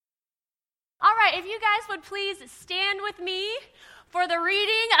right, if you guys would please stand with me for the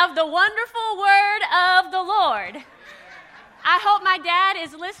reading of the wonderful word of the Lord. I hope my dad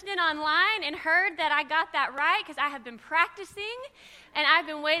is listening online and heard that I got that right, because I have been practicing and I've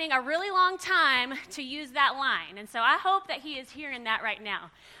been waiting a really long time to use that line. And so I hope that he is hearing that right now.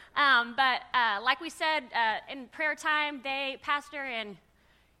 But like we said in prayer time, Pastor and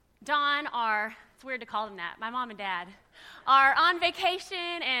Dawn it's weird to call them that, my mom and dad, are on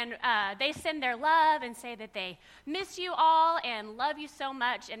vacation, and they send their love and say that they miss you all and love you so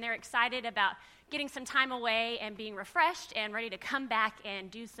much, and they're excited about getting some time away and being refreshed and ready to come back and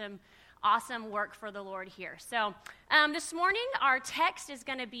do some awesome work for the Lord here. So this morning, our text is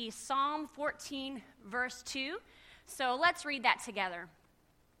going to be Psalm 14, verse 2. So let's read that together.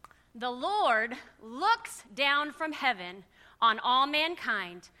 The Lord looks down from heaven on all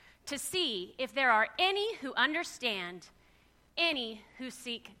mankind to see if there are any who understand, any who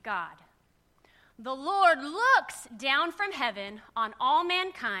seek God. The Lord looks down from heaven on all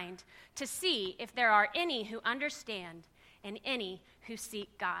mankind to see if there are any who understand and any who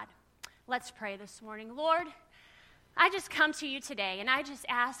seek God. Let's pray this morning. Lord, I just come to you today and I just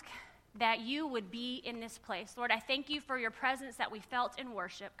ask that you would be in this place. Lord, I thank you for your presence that we felt in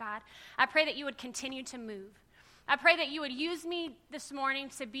worship, God. I pray that you would continue to move. I pray that you would use me this morning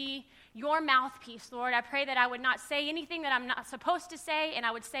to be your mouthpiece, Lord. I pray that I would not say anything that I'm not supposed to say, and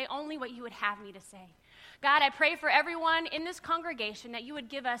I would say only what you would have me to say. God, I pray for everyone in this congregation that you would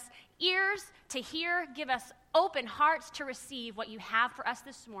give us ears to hear, give us open hearts to receive what you have for us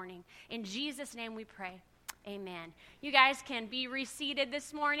this morning. In Jesus' name we pray. Amen. You guys can be reseated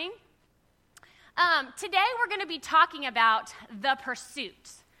this morning. Today we're going to be talking about the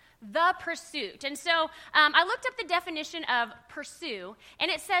pursuit. The pursuit. And so I looked up the definition of pursue, and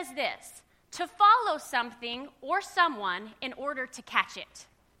it says this: to follow something or someone in order to catch it.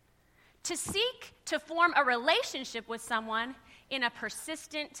 To seek to form a relationship with someone in a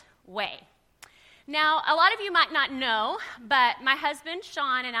persistent way. Now, a lot of you might not know, but my husband,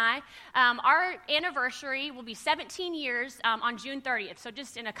 Sean, and I, our anniversary will be 17 years on June 30th. So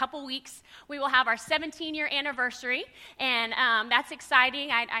just in a couple weeks, we will have our 17-year anniversary, and that's exciting.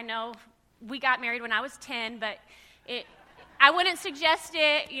 I know we got married when I was 10, but I wouldn't suggest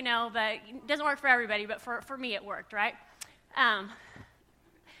it, but it doesn't work for everybody, but for me it worked, right?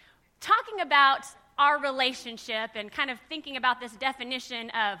 Talking about our relationship and kind of thinking about this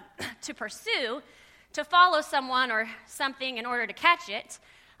definition of to pursue, to follow someone or something in order to catch it,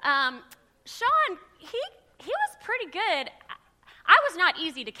 Sean, he was pretty good. I was not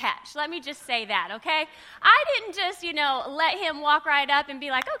easy to catch. Let me just say that, okay? I didn't just, let him walk right up and be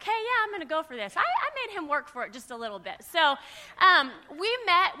like, okay, yeah, I'm going to go for this. I made him work for it just a little bit. So we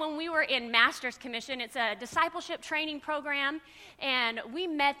met when we were in Master's Commission. It's a discipleship training program, and we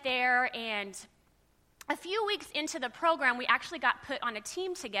met there, and a few weeks into the program, we actually got put on a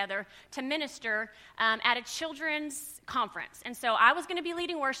team together to minister at a children's conference. And so I was going to be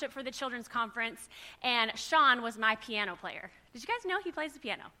leading worship for the children's conference, and Sean was my piano player. Did you guys know he plays the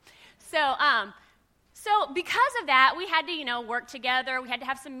piano? So because of that, we had to, work together. We had to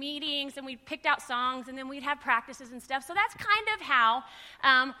have some meetings, and we picked out songs, and then we'd have practices and stuff. So that's kind of how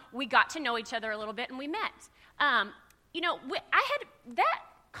we got to know each other a little bit, and we met. That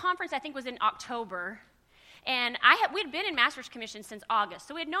conference, I think, was in October. And we'd been in Master's Commission since August,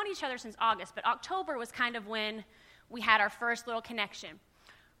 so we had known each other since August, but October was kind of when we had our first little connection.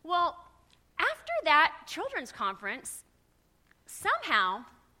 Well, after that children's conference, somehow,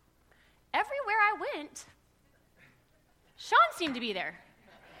 everywhere I went, Sean seemed to be there.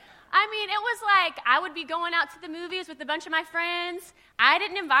 I mean, it was like I would be going out to the movies with a bunch of my friends. I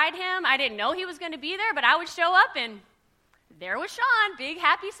didn't invite him. I didn't know he was going to be there, but I would show up, and there was Sean, big,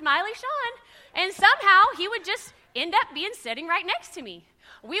 happy, smiley Sean. And somehow he would just end up sitting right next to me.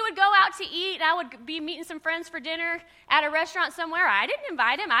 We would go out to eat, and I would be meeting some friends for dinner at a restaurant somewhere. I didn't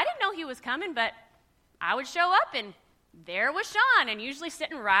invite him. I didn't know he was coming, but I would show up, and there was Sean, and usually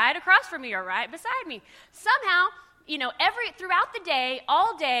sitting right across from me or right beside me. Somehow, throughout the day,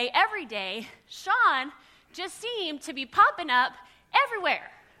 all day, every day, Sean just seemed to be popping up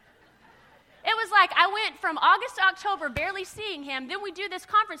everywhere. It was like I went from August to October barely seeing him. Then we do this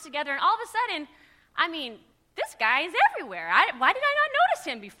conference together, and all of a sudden, this guy is everywhere. Why did I not notice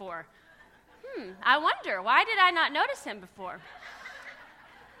him before? I wonder, why did I not notice him before?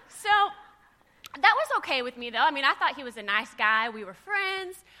 So that was okay with me, though. I thought he was a nice guy. We were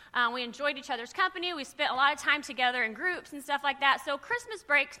friends. We enjoyed each other's company. We spent a lot of time together in groups and stuff like that. So Christmas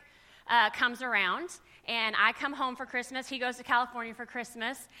break comes around, and I come home for Christmas. He goes to California for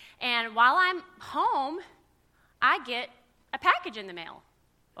Christmas. And while I'm home, I get a package in the mail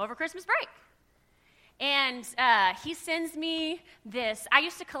over Christmas break. And he sends me this. I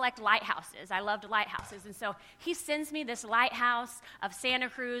used to collect lighthouses. I loved lighthouses. And so he sends me this lighthouse of Santa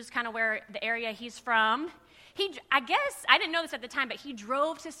Cruz, kind of where the area he's from. I guess, I didn't know this at the time, but he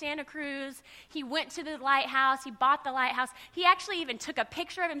drove to Santa Cruz. He went to the lighthouse. He bought the lighthouse. He actually even took a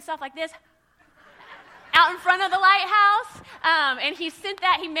picture of himself like this out in front of the lighthouse. And he sent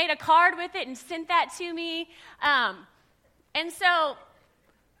that. He made a card with it and sent that to me. And so,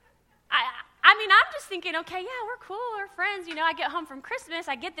 I'm just thinking, okay, yeah, we're cool. We're friends. I get home from Christmas.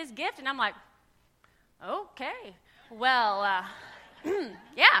 I get this gift, and I'm like, okay, well,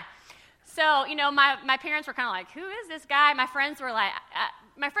 yeah. So, my parents were kind of like, who is this guy? My friends were like,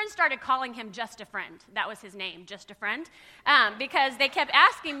 my friends started calling him Just a Friend. That was his name, Just a Friend, because they kept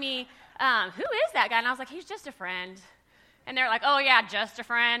asking me, who is that guy? And I was like, he's just a friend. And they're like, oh, yeah, just a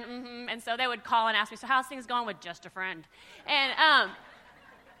friend. Mm-hmm. And so they would call and ask me, so how's things going with Just a Friend? And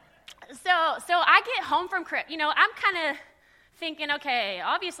so I get home from I'm kind of thinking, okay,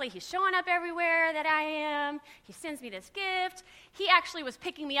 obviously he's showing up everywhere that I am. He sends me this gift. He actually was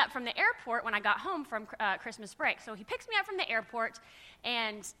picking me up from the airport when I got home from Christmas break. So he picks me up from the airport,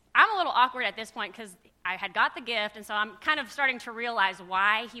 and I'm a little awkward at this point because I had got the gift, and so I'm kind of starting to realize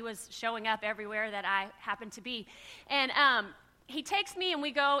why he was showing up everywhere that I happened to be. And he takes me, and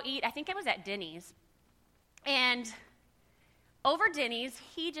we go eat. I think it was at Denny's. And over Denny's,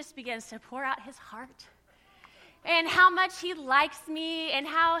 he just begins to pour out his heart and how much he likes me and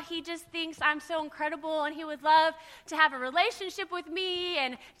how he just thinks I'm so incredible and he would love to have a relationship with me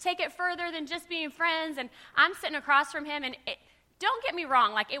and take it further than just being friends. And I'm sitting across from him, and don't get me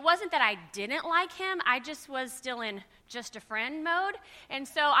wrong, it wasn't that I didn't like him. I just was still in just a friend mode. And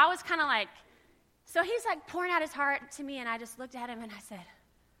so I was kind of like, so he's pouring out his heart to me, and I just looked at him and I said,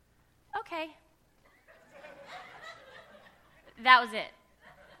 okay. That was it.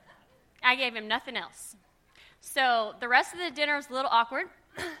 I gave him nothing else. So the rest of the dinner was a little awkward.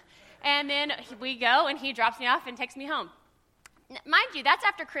 And then we go, and he drops me off and takes me home. Mind you, that's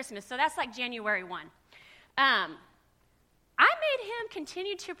after Christmas, so that's January 1. I made him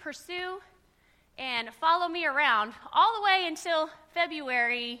continue to pursue and follow me around all the way until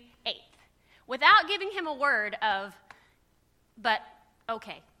February 8th without giving him a word of, but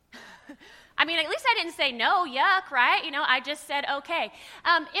okay. At least I didn't say no, yuck, right? I just said okay.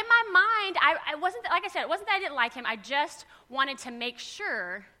 In my mind, I wasn't, like I said, it wasn't that I didn't like him. I just wanted to make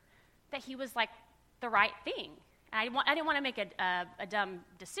sure that he was the right thing. I didn't want to make a dumb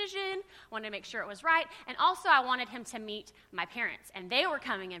decision. I wanted to make sure it was right. And also, I wanted him to meet my parents, and they were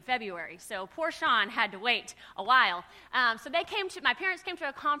coming in February. So poor Sean had to wait a while. So my parents came to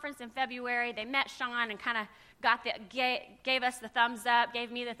a conference in February. They met Sean and kind of gave us the thumbs up,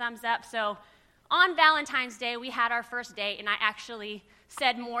 gave me the thumbs up. So on Valentine's Day, we had our first date, and I actually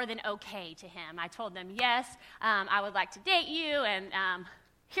said more than okay to him. I told them, yes, I would like to date you, and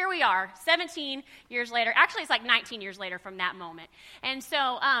here we are, 17 years later. Actually, it's 19 years later from that moment. And so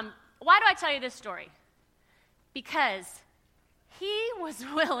why do I tell you this story? Because he was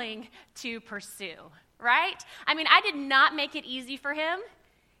willing to pursue, right? I did not make it easy for him.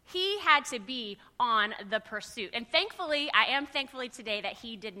 He had to be on the pursuit. And I am thankfully today that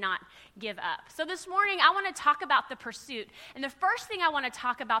he did not give up. So this morning, I want to talk about the pursuit. And the first thing I want to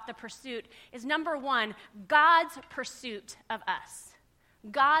talk about the pursuit is, number one, God's pursuit of us.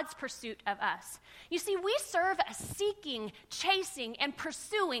 God's pursuit of us. You see, we serve a seeking, chasing, and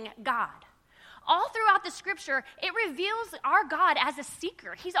pursuing God. All throughout the scripture, it reveals our God as a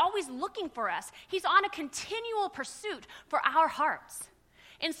seeker. He's always looking for us. He's on a continual pursuit for our hearts.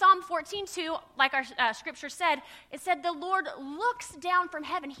 In Psalm 14:2, like our scripture said, it said, the Lord looks down from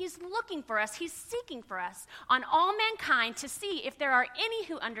heaven. He's looking for us. He's seeking for us on all mankind to see if there are any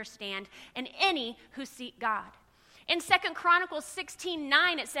who understand and any who seek God. In 2 Chronicles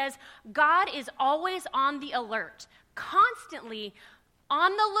 16:9, it says, God is always on the alert, constantly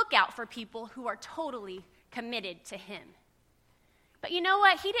on the lookout for people who are totally committed to him. But you know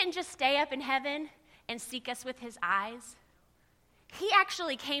what? He didn't just stay up in heaven and seek us with his eyes. He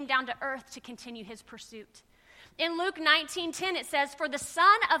actually came down to earth to continue his pursuit. In Luke 19:10, it says, for the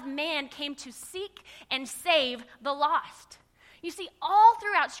Son of Man came to seek and save the lost. You see, all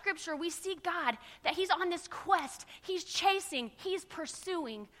throughout Scripture, we see God, that he's on this quest. He's chasing, he's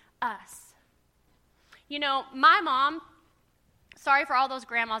pursuing us. My mom, sorry for all those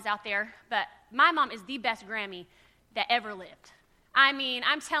grandmas out there, but my mom is the best Grammy that ever lived.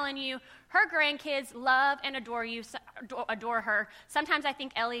 I'm telling you, her grandkids love and adore her. Sometimes I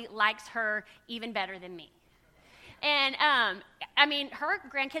think Ellie likes her even better than me. And, her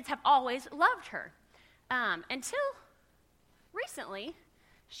grandkids have always loved her. Until recently,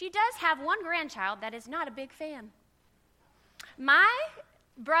 she does have one grandchild that is not a big fan. My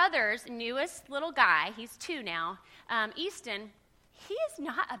brother's newest little guy, he's 2 now, Easton, he is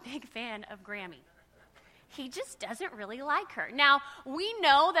not a big fan of Grammy. He just doesn't really like her. Now, we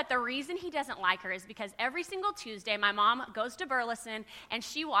know that the reason he doesn't like her is because every single Tuesday, my mom goes to Burleson, and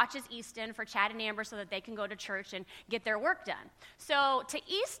she watches Easton for Chad and Amber so that they can go to church and get their work done. So to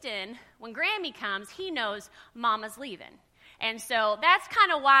Easton, when Grammy comes, he knows Mama's leaving. And so that's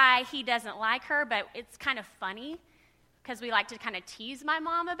kind of why he doesn't like her, but it's kind of funny because we like to kind of tease my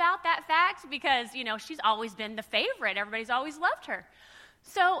mom about that fact because, she's always been the favorite. Everybody's always loved her.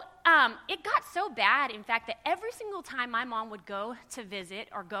 So it got so bad, in fact, that every single time my mom would go to visit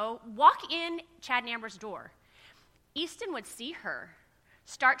or walk in Chad and Amber's door, Easton would see her,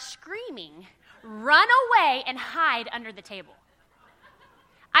 start screaming, run away, and hide under the table.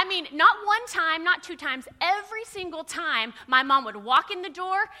 I mean, not one time, not 2 times, every single time my mom would walk in the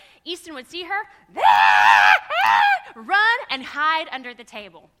door, Easton would see her, run and hide under the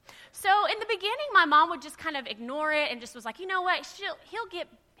table. So in the beginning, my mom would just kind of ignore it and just was like, you know what,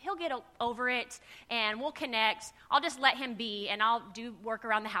 he'll get over it and we'll connect. I'll just let him be and I'll do work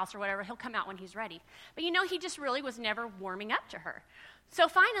around the house or whatever. He'll come out when he's ready. But he just really was never warming up to her. So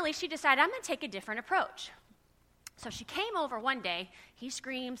finally, she decided, I'm going to take a different approach. So she came over one day. He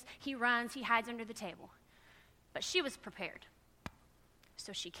screams, he runs, he hides under the table. But she was prepared.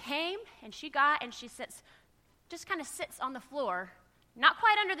 So she came and she sits, just kind of sits on the floor, not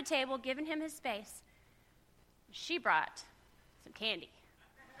quite under the table, giving him his space. She brought some candy.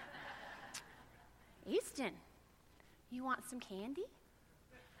 Easton, you want some candy?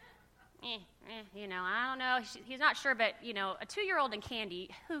 I don't know. He's not sure, but, a 2-year-old and candy,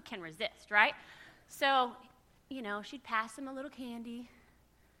 who can resist, right? So, she'd pass him a little candy.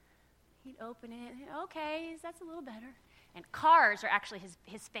 He'd open it. Okay, that's a little better. And cars are actually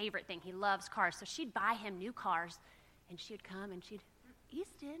his favorite thing. He loves cars. So she'd buy him new cars, and she'd come and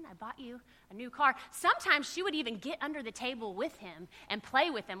Easton, I bought you a new car. Sometimes she would even get under the table with him and play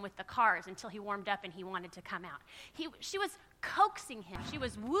with him with the cars until he warmed up and he wanted to come out. She was coaxing him. She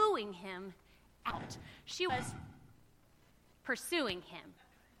was wooing him out. She was pursuing him.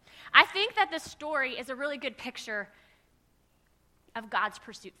 I think that this story is a really good picture of God's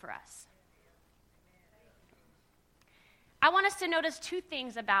pursuit for us. I want us to notice 2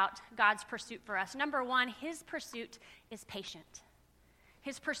 things about God's pursuit for us. Number 1, his pursuit is patient.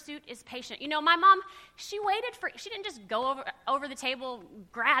 His pursuit is patient. My mom, she didn't just go over the table,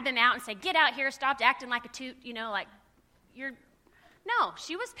 grab him out and say, get out here, stop acting like a toot, No,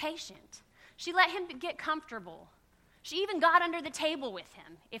 she was patient. She let him get comfortable. She even got under the table with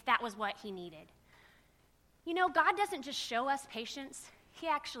him if that was what he needed. God doesn't just show us patience. He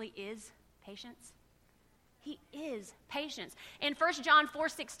actually is patience. He is patience. In 1 John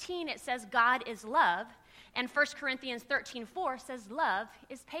 4:16, it says God is love. And 1 Corinthians 13:4 says love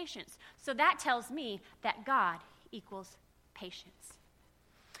is patience. So that tells me that God equals patience.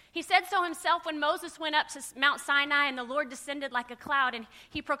 He said so himself when Moses went up to Mount Sinai and the Lord descended like a cloud and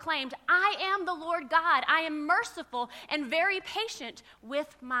he proclaimed, I am the Lord God. I am merciful and very patient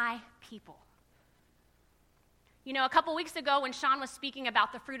with my people. A couple weeks ago when Sean was speaking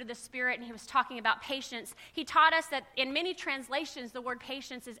about the fruit of the Spirit and he was talking about patience, he taught us that in many translations, the word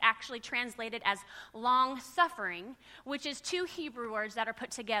patience is actually translated as long-suffering, which is 2 Hebrew words that are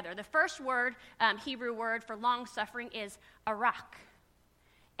put together. The first word, Hebrew word for long-suffering is arak,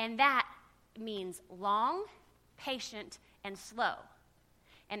 and that means long, patient, and slow.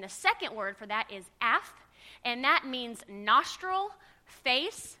 And the second word for that is af, and that means nostril,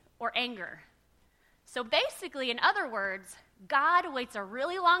 face, or anger. So basically, in other words, God waits a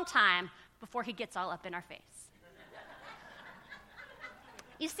really long time before he gets all up in our face.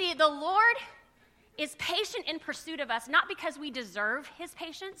 You see, the Lord is patient in pursuit of us, not because we deserve his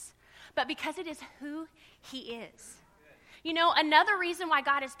patience, but because it is who he is. Another reason why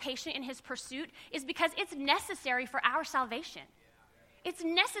God is patient in his pursuit is because it's necessary for our salvation. It's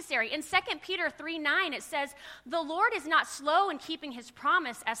necessary. In 2 Peter 3:9, it says, the Lord is not slow in keeping his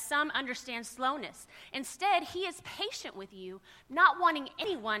promise, as some understand slowness. Instead, he is patient with you, not wanting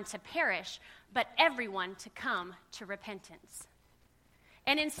anyone to perish, but everyone to come to repentance.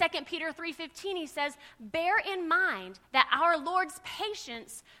 And in 2 Peter 3:15, he says, bear in mind that our Lord's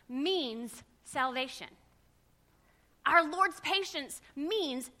patience means salvation. Our Lord's patience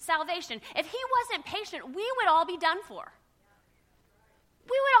means salvation. If he wasn't patient, we would all be done for.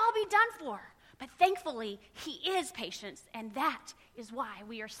 We would all be done for. But thankfully, he is patient, and that is why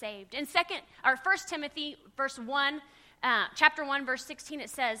we are saved. In 1 Timothy chapter 1, verse 16, it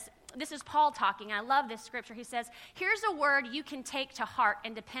says, this is Paul talking. I love this scripture. He says, here's a word you can take to heart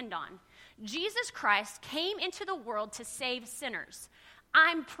and depend on. Jesus Christ came into the world to save sinners.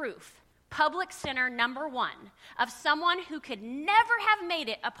 I'm proof, public sinner number one, of someone who could never have made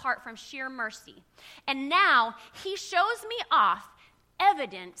it apart from sheer mercy. And now he shows me off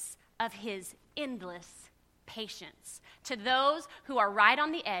evidence of his endless patience to those who are right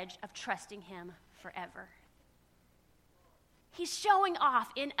on the edge of trusting him forever. He's showing off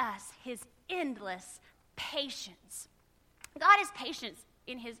in us his endless patience. God is patient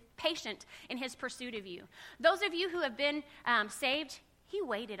in his pursuit of you. Those of you who have been saved, he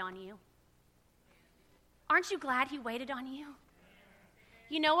waited on you. Aren't you glad he waited on you?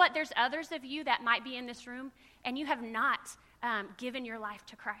 You know what? There's others of you that might be in this room, and you have not given your life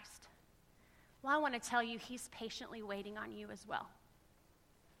to Christ. Well, I want to tell you, he's patiently waiting on you as well.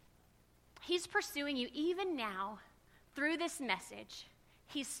 He's pursuing you even now through this message.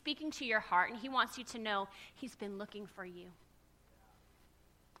 He's speaking to your heart, and he wants you to know he's been looking for you.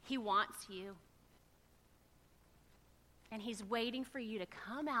 He wants you. And he's waiting for you to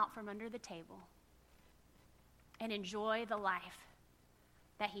come out from under the table and enjoy the life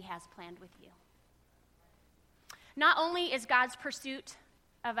that he has planned with you. Not only is God's pursuit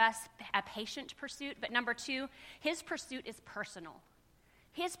of us a patient pursuit, but number two, his pursuit is personal.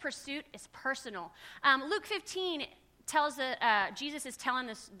 His pursuit is personal. Luke 15 tells Jesus is telling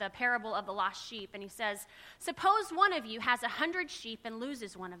the parable of the lost sheep, and he says, suppose one of you has 100 sheep and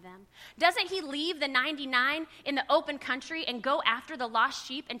loses one of them. Doesn't he leave the 99 in the open country and go after the lost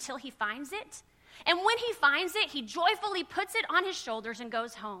sheep until he finds it? And when he finds it, he joyfully puts it on his shoulders and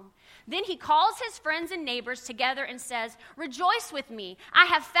goes home. Then he calls his friends and neighbors together and says, rejoice with me, I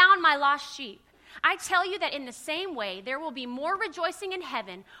have found my lost sheep. I tell you that in the same way, there will be more rejoicing in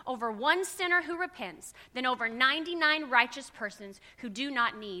heaven over one sinner who repents than over 99 righteous persons who do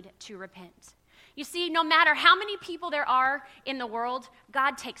not need to repent. You see, no matter how many people there are in the world,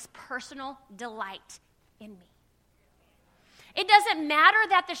 God takes personal delight in me. It doesn't matter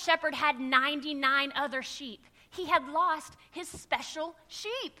that the shepherd had 99 other sheep. He had lost his special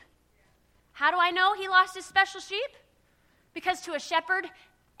sheep. How do I know he lost his special sheep? Because to a shepherd,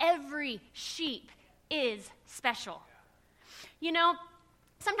 every sheep is special. You know,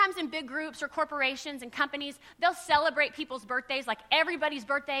 sometimes in big groups or corporations and companies, they'll celebrate people's birthdays, like everybody's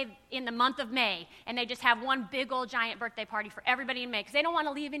birthday in the month of May, and they just have one big old giant birthday party for everybody in May because they don't want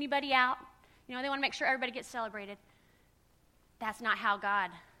to leave anybody out. You know, they want to make sure everybody gets celebrated. That's not how God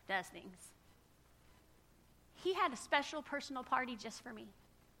does things. He had a special personal party just for me.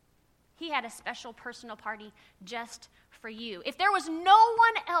 He had a special personal party just for you. If there was no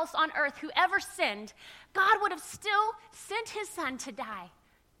one else on earth who ever sinned, God would have still sent his son to die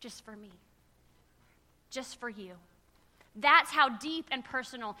just for me, just for you. That's how deep and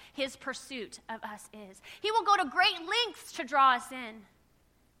personal his pursuit of us is. He will go to great lengths to draw us in.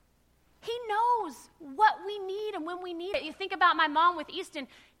 He knows what we need and when we need it. You think about my mom with Easton.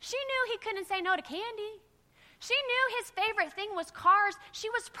 She knew he couldn't say no to candy. She knew his favorite thing was cars.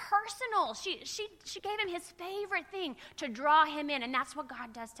 She was personal. She gave him his favorite thing to draw him in, and that's what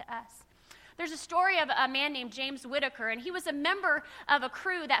God does to us. There's a story of a man named James Whitaker, and he was a member of a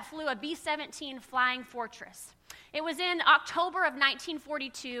crew that flew a B-17 Flying Fortress. It was in October of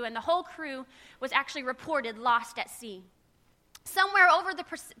 1942, and the whole crew was actually reported lost at sea. Somewhere over the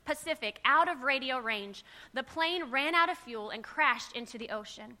Pacific, out of radio range, the plane ran out of fuel and crashed into the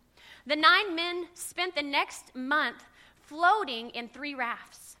ocean. The 9 men spent the next month floating in 3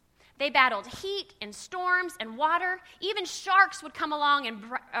 rafts. They battled heat and storms and water. Even sharks would come along and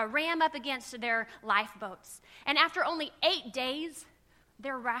ram up against their lifeboats. And after only 8 days,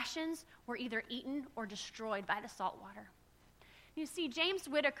 their rations were either eaten or destroyed by the salt water. You see, James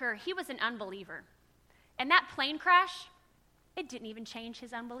Whitaker, he was an unbeliever. And that plane crash, it didn't even change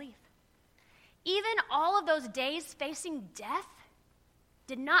his unbelief. Even all of those days facing death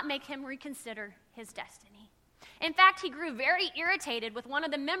did not make him reconsider his destiny. In fact, he grew very irritated with one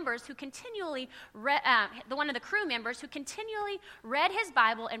of the members who continually, one of the crew members who continually read his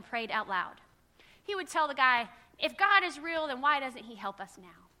Bible and prayed out loud. He would tell the guy, if God is real, then why doesn't he help us now?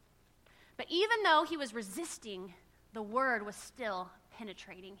 But even though he was resisting, the word was still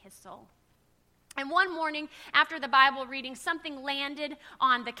penetrating his soul. And one morning, after the Bible reading, something landed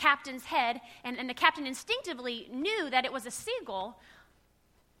on the captain's head, and the captain instinctively knew that it was a seagull.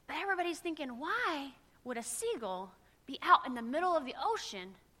 But everybody's thinking, why would a seagull be out in the middle of the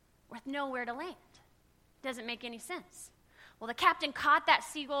ocean with nowhere to land? Doesn't make any sense. Well, the captain caught that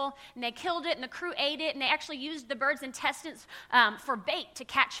seagull, and they killed it, and the crew ate it, and they actually used the bird's intestines for bait to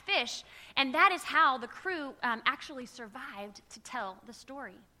catch fish. And that is how the crew actually survived to tell the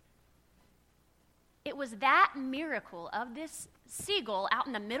story. It was that miracle of this seagull out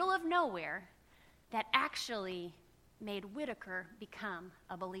in the middle of nowhere that actually made Whitaker become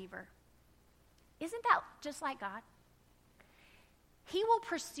a believer. Isn't that just like God? He will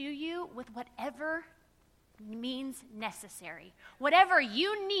pursue you with whatever means necessary. Whatever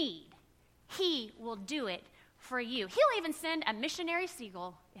you need, he will do it for you. He'll even send a missionary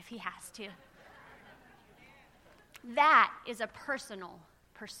seagull if he has to. That is a personal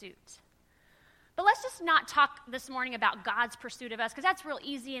pursuit. But let's just not talk this morning about God's pursuit of us, because that's real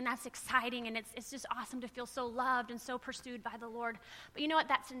easy and that's exciting, and it's just awesome to feel so loved and so pursued by the Lord. But you know what?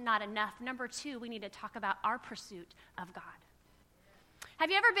 That's not enough. Number 2, we need to talk about our pursuit of God. Have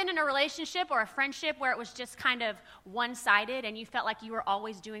you ever been in a relationship or a friendship where it was just kind of one-sided and you felt like you were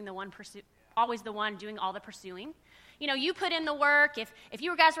always doing the one doing all the pursuing? You know, you put in the work. If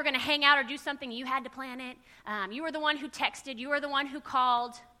you guys were going to hang out or do something, you had to plan it. You were the one who texted. You were the one who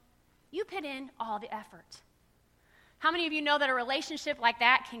called. You put in all the effort. How many of you know that a relationship like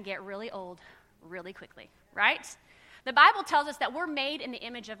that can get really old really quickly, right? The Bible tells us that we're made in the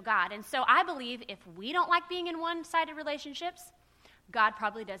image of God. And so I believe if we don't like being in one-sided relationships, God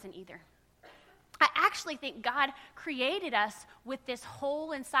probably doesn't either. I actually think God created us with this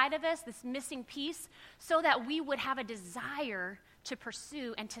hole inside of us, this missing piece, so that we would have a desire to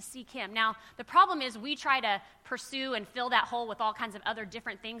pursue and to seek him. Now, the problem is we try to pursue and fill that hole with all kinds of other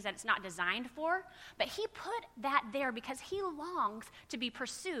different things that it's not designed for, but he put that there because he longs to be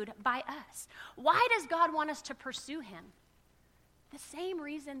pursued by us. Why does God want us to pursue him? The same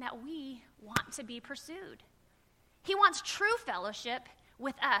reason that we want to be pursued. He wants true fellowship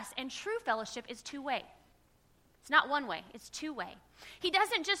with us, and true fellowship is two-way. It's not one way, it's two-way. He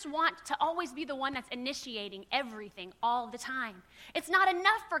doesn't just want to always be the one that's initiating everything all the time. It's not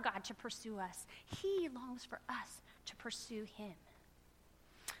enough for God to pursue us. He longs for us to pursue him.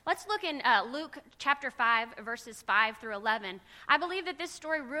 Let's look in Luke chapter 5, verses 5 through 11. I believe that this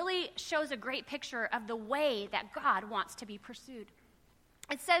story really shows a great picture of the way that God wants to be pursued.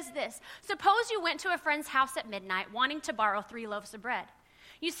 It says this: "Suppose you went to a friend's house at midnight, wanting to borrow 3 loaves of bread.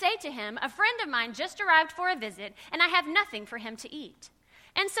 You say to him, 'A friend of mine just arrived for a visit, and I have nothing for him to eat.'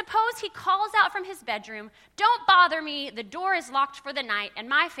 And suppose he calls out from his bedroom, 'Don't bother me, the door is locked for the night, and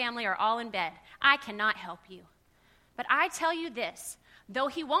my family are all in bed. I cannot help you.' But I tell you this, though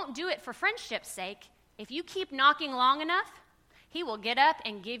he won't do it for friendship's sake, if you keep knocking long enough, he will get up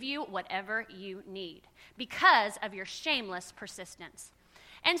and give you whatever you need, because of your shameless persistence.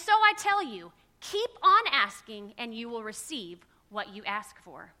 And so I tell you, keep on asking, and you will receive what you ask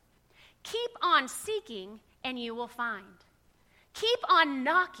for. Keep on seeking, and you will find. Keep on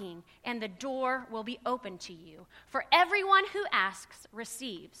knocking, and the door will be open to you. For everyone who asks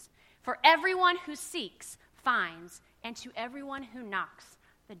receives. For everyone who seeks finds. And to everyone who knocks,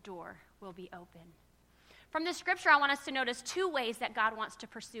 the door will be open." From this scripture, I want us to notice 2 ways that God wants to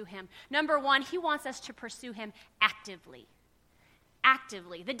pursue him. Number 1, he wants us to pursue him actively.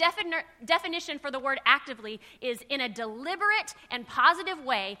 Actively. The definition for the word actively is in a deliberate and positive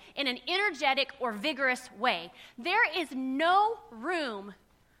way, in an energetic or vigorous way. There is no room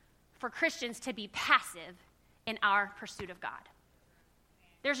for Christians to be passive in our pursuit of God.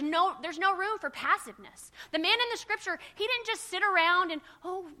 There's no room for passiveness. The man in the scripture, he didn't just sit around and,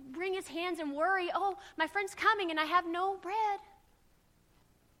 wring his hands and worry, my friend's coming and I have no bread.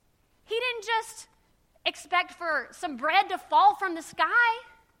 He didn't just expect for some bread to fall from the sky.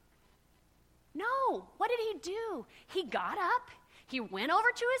 No. What did he do? He got up, he went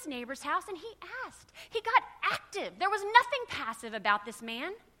over to his neighbor's house, and he asked. He got active. There was nothing passive about this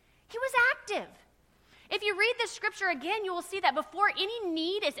man. He was active. If you read this scripture again, you will see that before any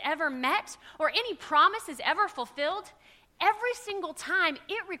need is ever met or any promise is ever fulfilled, every single time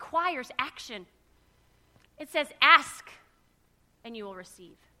it requires action. It says, ask, and you will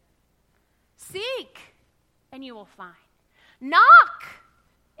receive. Seek, and you will find. Knock,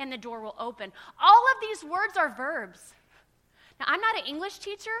 and the door will open. All of these words are verbs. Now, I'm not an English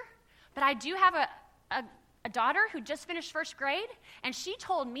teacher, but I do have a daughter who just finished 1st grade, and she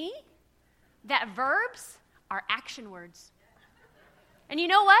told me that verbs are action words. And you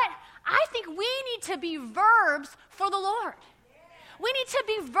know what? I think we need to be verbs for the Lord. We need to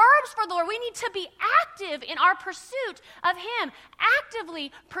be verbs for the Lord. We need to be active in our pursuit of him,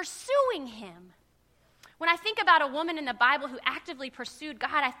 actively pursuing him. When I think about a woman in the Bible who actively pursued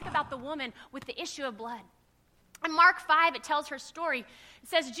God, I think about the woman with the issue of blood. In Mark 5, it tells her story. It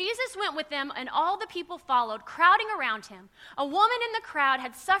says, Jesus went with them, and all the people followed, crowding around him. A woman in the crowd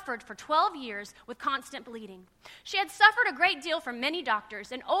had suffered for 12 years with constant bleeding. She had suffered a great deal from many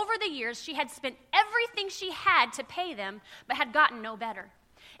doctors, and over the years she had spent everything she had to pay them, but had gotten no better.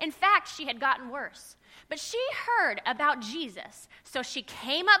 In fact, she had gotten worse. But she heard about Jesus, so she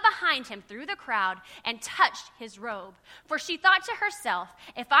came up behind him through the crowd and touched his robe. For she thought to herself,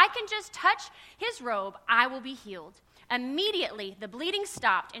 if I can just touch his robe, I will be healed. Immediately, the bleeding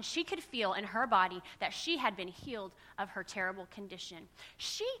stopped, and she could feel in her body that she had been healed of her terrible condition.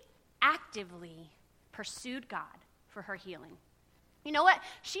 She actively pursued God for her healing. You know what?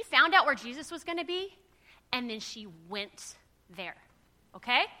 She found out where Jesus was going to be, and then she went there,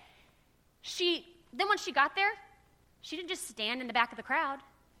 okay? Then when she got there, she didn't just stand in the back of the crowd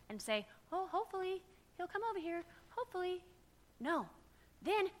and say, oh, hopefully he'll come over here, hopefully. No.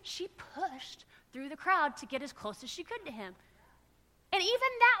 Then she pushed through the crowd to get as close as she could to him. And even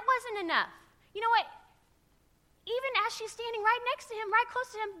that wasn't enough. You know what? Even as she's standing right next to him, right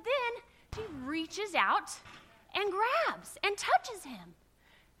close to him, then she reaches out and grabs and touches him.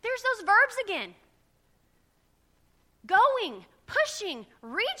 There's those verbs again. Going, pushing,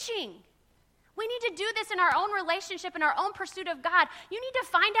 reaching. We need to do this in our own relationship, in our own pursuit of God. You need to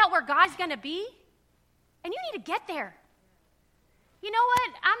find out where God's going to be, and you need to get there. You know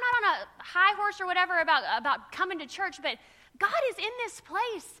what? I'm not on a high horse or whatever about coming to church, but God is in this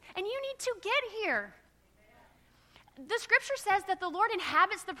place, and you need to get here. The scripture says that the Lord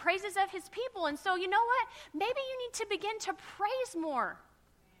inhabits the praises of his people, and so you know what? Maybe you need to begin to praise more,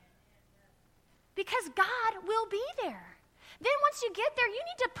 because God will be there. Then once you get there, you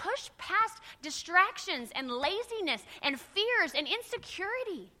need to push past distractions and laziness and fears and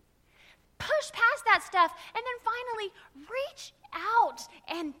insecurity. Push past that stuff, and then finally reach out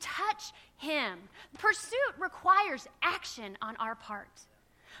and touch him. Pursuit requires action on our part.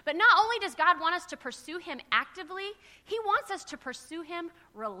 But not only does God want us to pursue him actively, he wants us to pursue him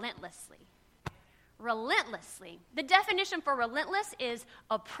relentlessly. Relentlessly. The definition for relentless is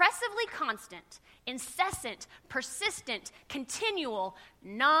oppressively constant, incessant, persistent, continual,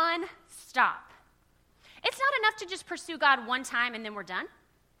 non-stop. It's not enough to just pursue God one time and then we're done.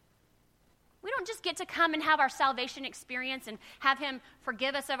 We don't just get to come and have our salvation experience and have him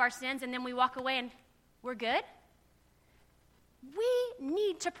forgive us of our sins and then we walk away and we're good. We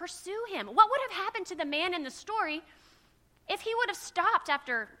need to pursue him. What would have happened to the man in the story if he would have stopped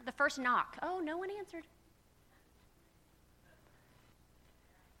after the first knock? Oh, no one answered.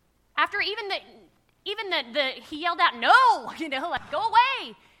 After he yelled out, no, like, go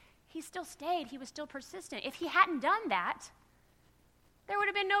away. He still stayed. He was still persistent. If he hadn't done that, there would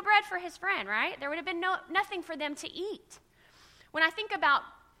have been no bread for his friend, right? There would have been nothing for them to eat. When I think about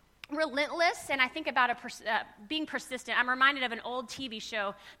relentless and I think about being persistent, I'm reminded of an old TV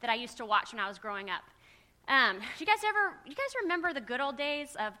show that I used to watch when I was growing up. Do you guys remember the good old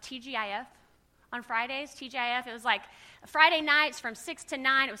days of TGIF on Fridays? TGIF, it was like Friday nights from 6 to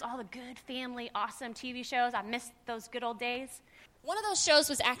 9. It was all the good family, awesome TV shows. I missed those good old days. One of those shows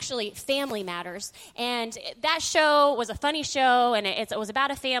was actually Family Matters, and that show was a funny show, and it was about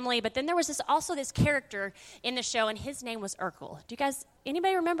a family, but then there was also this character in the show, and his name was Urkel.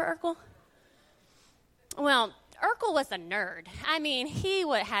 Anybody remember Urkel? Well, Urkel was a nerd. I mean, he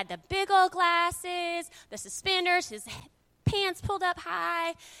had the big old glasses, the suspenders, his pants pulled up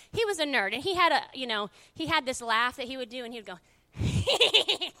high. He was a nerd, and he had this laugh that he would do, and he would go,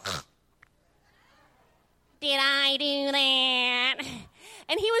 did I do that?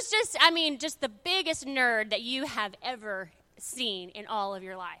 And he was just the biggest nerd that you have ever seen in all of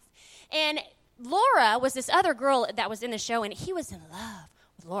your life. And Laura was this other girl that was in the show, and he was in love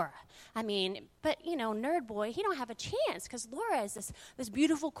with Laura. But, nerd boy, he don't have a chance because Laura is this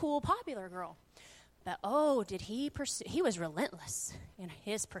beautiful, cool, popular girl. But, did he pursue? He was relentless in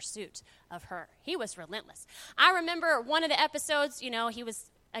his pursuit of her. He was relentless. I remember one of the episodes, he was,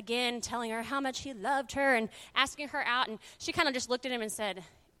 again, telling her how much he loved her and asking her out, and she kind of just looked at him and said,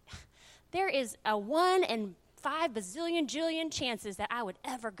 there is a 1 in 5 bazillion jillion chances that I would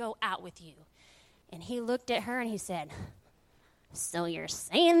ever go out with you. And he looked at her and he said, so you're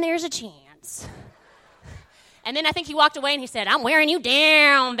saying there's a chance? And then I think he walked away and he said, I'm wearing you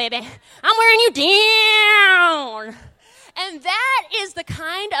down, baby. I'm wearing you down. And that is the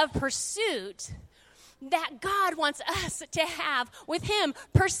kind of pursuit that God wants us to have with him,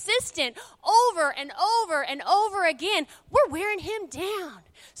 persistent over and over and over again. We're wearing him down.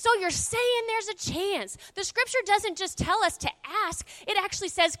 So you're saying there's a chance. The scripture doesn't just tell us to ask. It actually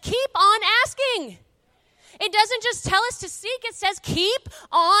says keep on asking. It doesn't just tell us to seek. It says keep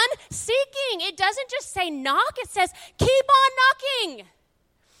on seeking. It doesn't just say knock. It says keep on knocking.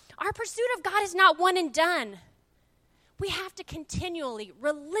 Our pursuit of God is not one and done. We have to continually,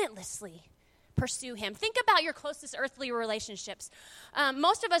 relentlessly pursue him. Think about your closest earthly relationships.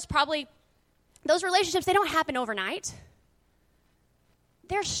 Most of us probably, those relationships, they don't happen overnight.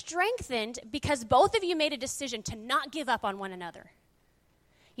 they're strengthened because both of you made a decision to not give up on one another.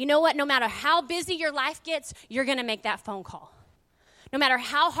 You know what? No matter how busy your life gets, you're going to make that phone call. No matter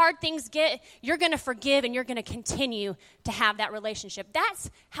how hard things get, you're going to forgive and you're going to continue to have that relationship. That's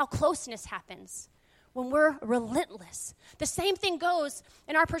how closeness happens, when we're relentless. The same thing goes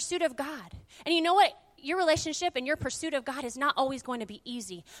in our pursuit of God. And you know what? Your relationship and your pursuit of God is not always going to be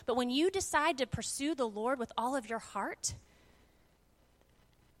easy. But when you decide to pursue the Lord with all of your heart,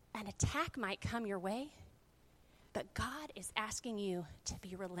 an attack might come your way, but God is asking you to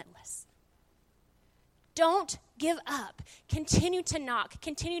be relentless. Don't give up. Continue to knock.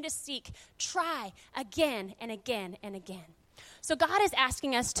 Continue to seek. Try again and again and again. So God is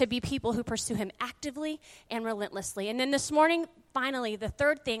asking us to be people who pursue him actively and relentlessly. And then this morning, finally, the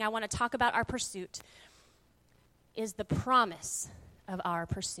third thing I want to talk about our pursuit is the promise of our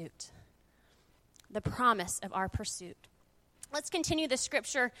pursuit. The promise of our pursuit. Let's continue the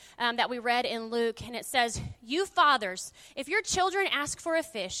scripture that we read in Luke, and it says, "You fathers, if your children ask for a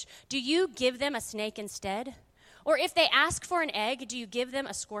fish, do you give them a snake instead? Or if they ask for an egg, do you give them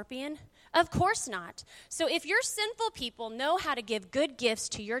a scorpion? Of course not. So if your sinful people know how to give good gifts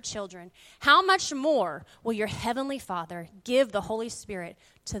to your children, how much more will your heavenly Father give the Holy Spirit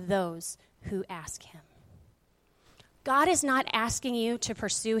to those who ask him?" God is not asking you to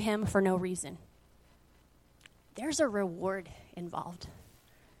pursue him for no reason. There's a reward involved.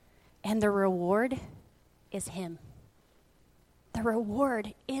 And the reward is him. The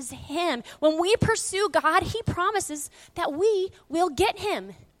reward is him. When we pursue God, he promises that we will get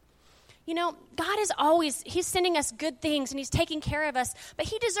him. You know, God is always, he's sending us good things and he's taking care of us, but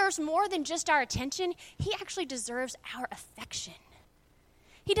he deserves more than just our attention. He actually deserves our affection.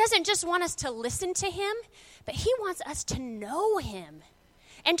 He doesn't just want us to listen to him, but he wants us to know him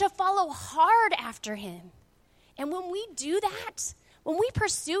and to follow hard after him. And when we do that, when we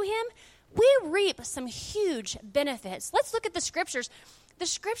pursue him, we reap some huge benefits. Let's look at the scriptures. The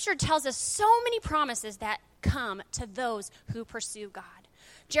scripture tells us so many promises that come to those who pursue God.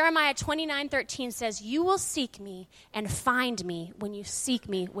 Jeremiah 29:13 says, "You will seek me and find me when you seek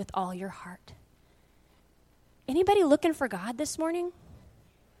me with all your heart." Anybody looking for God this morning?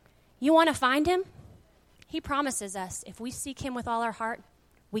 You want to find him? He promises us if we seek him with all our heart,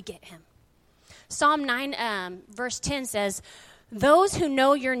 we get him. Psalm 9, verse 10 says, "Those who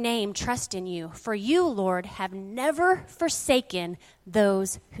know your name trust in you, for you, Lord, have never forsaken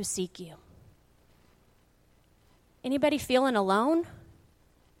those who seek you." Anybody feeling alone?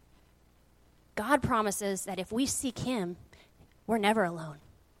 God promises that if we seek him, we're never alone.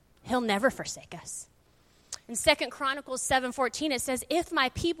 He'll never forsake us. In 2 Chronicles 7:14, it says, "If my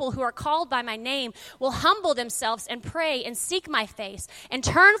people who are called by my name will humble themselves and pray and seek my face and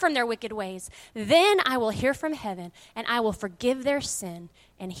turn from their wicked ways, then I will hear from heaven and I will forgive their sin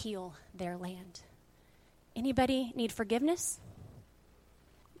and heal their land." Anybody need forgiveness?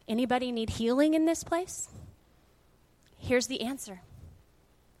 Anybody need healing in this place? Here's the answer.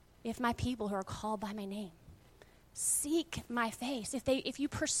 If my people who are called by my name seek my face, if you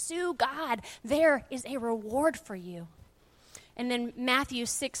pursue God, there is a reward for you. And then Matthew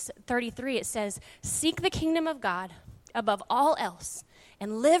 6:33, it says, "Seek the kingdom of God above all else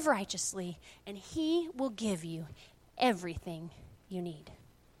and live righteously, and he will give you everything you need."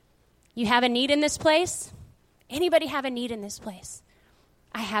 You have a need in this place? Anybody have a need in this place?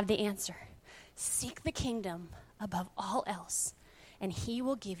 I have the answer. Seek the kingdom above all else, and he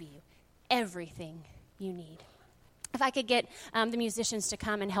will give you everything you need. If I could get the musicians to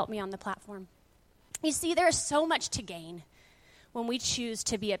come and help me on the platform. You see, there is so much to gain when we choose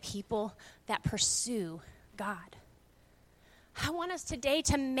to be a people that pursue God. I want us today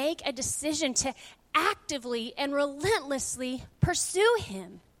to make a decision to actively and relentlessly pursue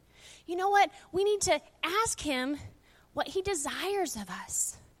him. You know what? We need to ask him what he desires of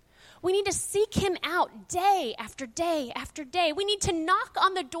us. We need to seek him out day after day after day. We need to knock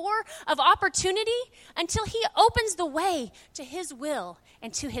on the door of opportunity until he opens the way to his will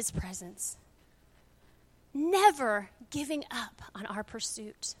and to his presence. Never giving up on our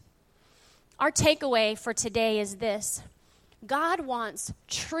pursuit. Our takeaway for today is this: God wants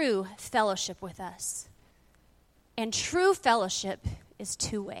true fellowship with us. And true fellowship is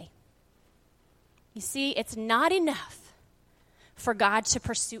two-way. You see, it's not enough for God to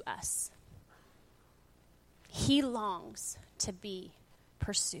pursue us. He longs to be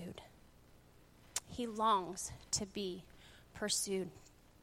pursued. He longs to be pursued.